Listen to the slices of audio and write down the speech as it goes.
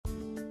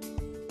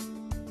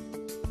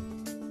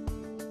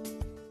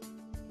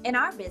In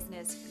our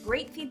business,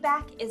 great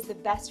feedback is the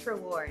best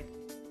reward.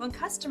 When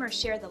customers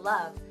share the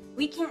love,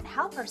 we can't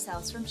help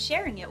ourselves from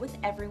sharing it with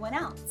everyone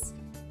else.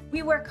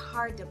 We work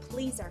hard to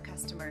please our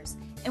customers,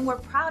 and we're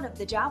proud of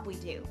the job we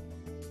do.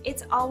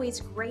 It's always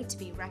great to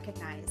be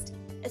recognized,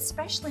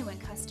 especially when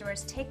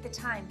customers take the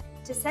time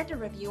to send a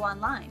review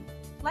online,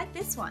 like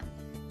this one.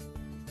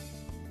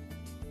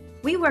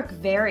 We work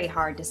very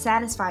hard to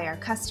satisfy our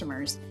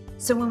customers,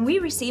 so when we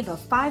receive a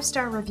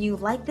 5-star review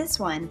like this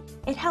one,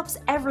 it helps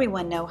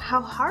everyone know how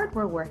hard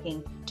we're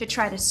working to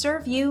try to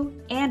serve you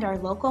and our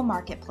local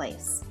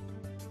marketplace.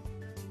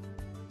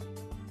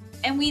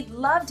 And we'd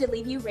love to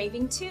leave you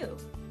raving too.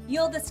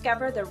 You'll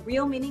discover the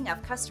real meaning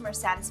of customer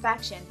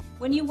satisfaction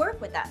when you work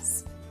with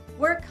us.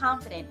 We're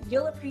confident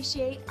you'll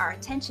appreciate our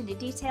attention to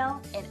detail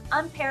and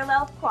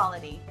unparalleled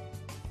quality.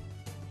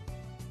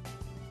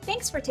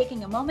 Thanks for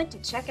taking a moment to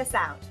check us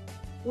out.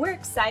 We're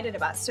excited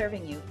about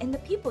serving you and the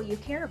people you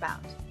care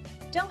about.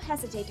 Don't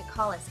hesitate to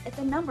call us at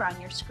the number on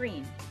your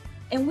screen,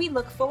 and we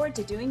look forward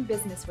to doing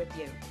business with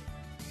you.